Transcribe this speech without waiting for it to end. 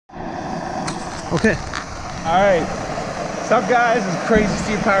Okay. Alright. What's up, guys? It's Crazy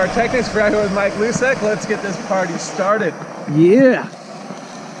Steve Pyrotechnics. We're out here with Mike Lusek. Let's get this party started. Yeah.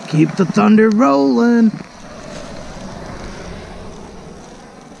 Keep the thunder rolling.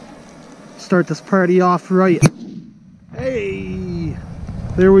 Start this party off right. Hey.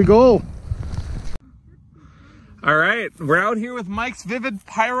 There we go. Alright, we're out here with Mike's Vivid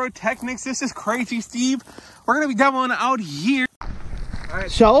Pyrotechnics. This is Crazy Steve. We're going to be demoing out here.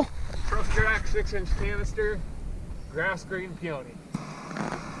 Alright. Shell? Prostrack 6-inch canister, grass green peony.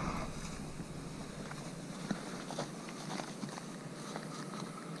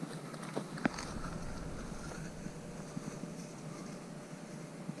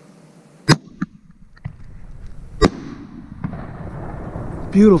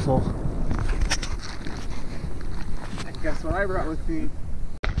 Beautiful. And guess what I brought with me?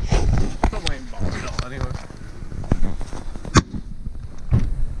 The lame ball shell, anyway.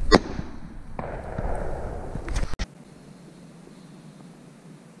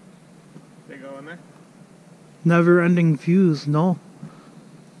 They go in there? Never ending fuse, no.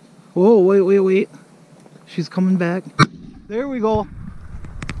 Whoa, wait. She's coming back. There we go.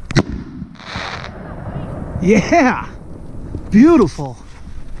 Yeah! Beautiful.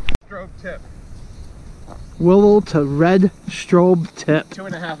 Strobe tip. Willow to red strobe tip.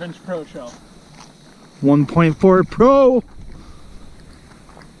 2.5-inch pro shell. 1.4 Pro.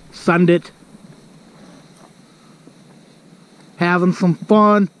 Send it. Having some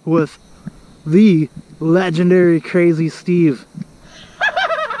fun with the legendary Crazy Steve.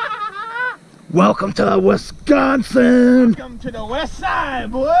 Welcome to Wisconsin. Welcome to the west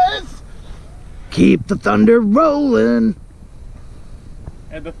side, boys. Keep the thunder rolling.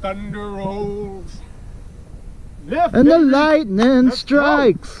 And the thunder rolls. Lift, And baby. the lightning Let's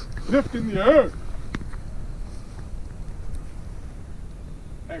strikes. go. Lift in the air.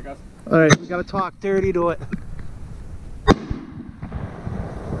 There it goes. Alright, we gotta talk dirty to it.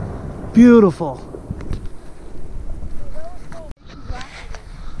 Beautiful.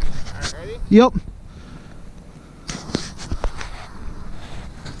 Alright, ready? Yep.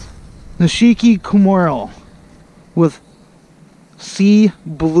 Nishiki Kumaro with Sea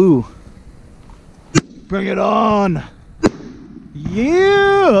Blue. Bring it on.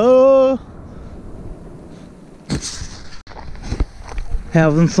 Yeah.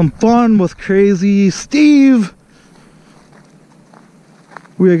 Having some fun with Crazy Steve.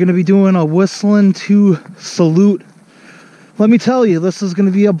 We are going to be doing a whistling to salute. Let me tell you, this is going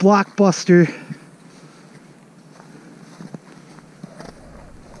to be a blockbuster.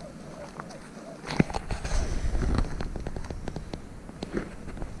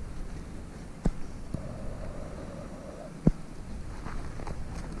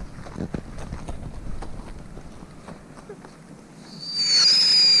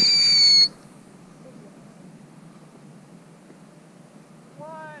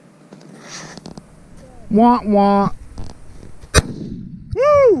 Wah wah.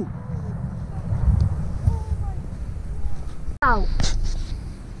 Woo! Ow.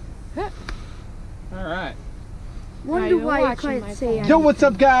 Alright. Wonder why I couldn't say anything. Yo, what's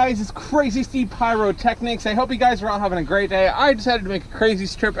up, guys? It's Crazy Steve Pyrotechnics. I hope you guys are all having a great day. I decided to make a crazy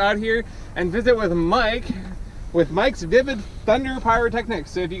trip out here and visit with Mike, with Mike's Vivid Thunder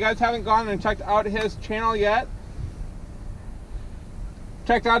Pyrotechnics. So if you guys haven't gone and checked out his channel yet,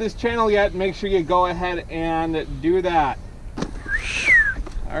 make sure you go ahead and do that.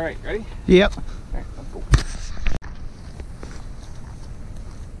 Alright, ready? Yep. Alright, let's go.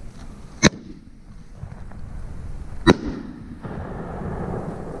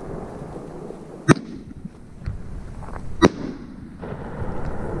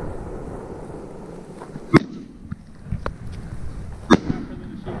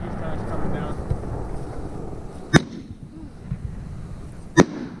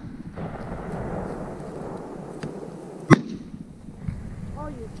 Oh,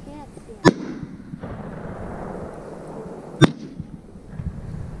 you can't see it.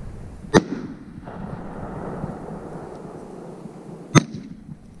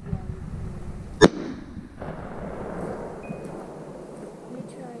 Let me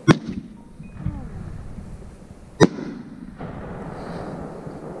try.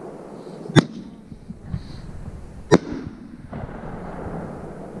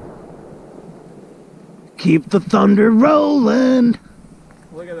 Keep the thunder rolling.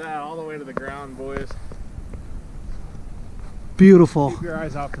 Look at that, all the way to the ground, boys. Beautiful. Keep your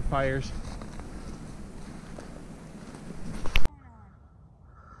eyes out for fires.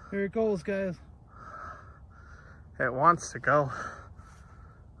 Here it goes, guys. It wants to go.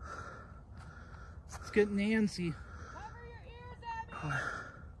 Let's get Nancy. Cover your ears, Abby.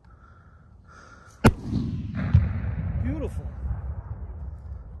 beautiful.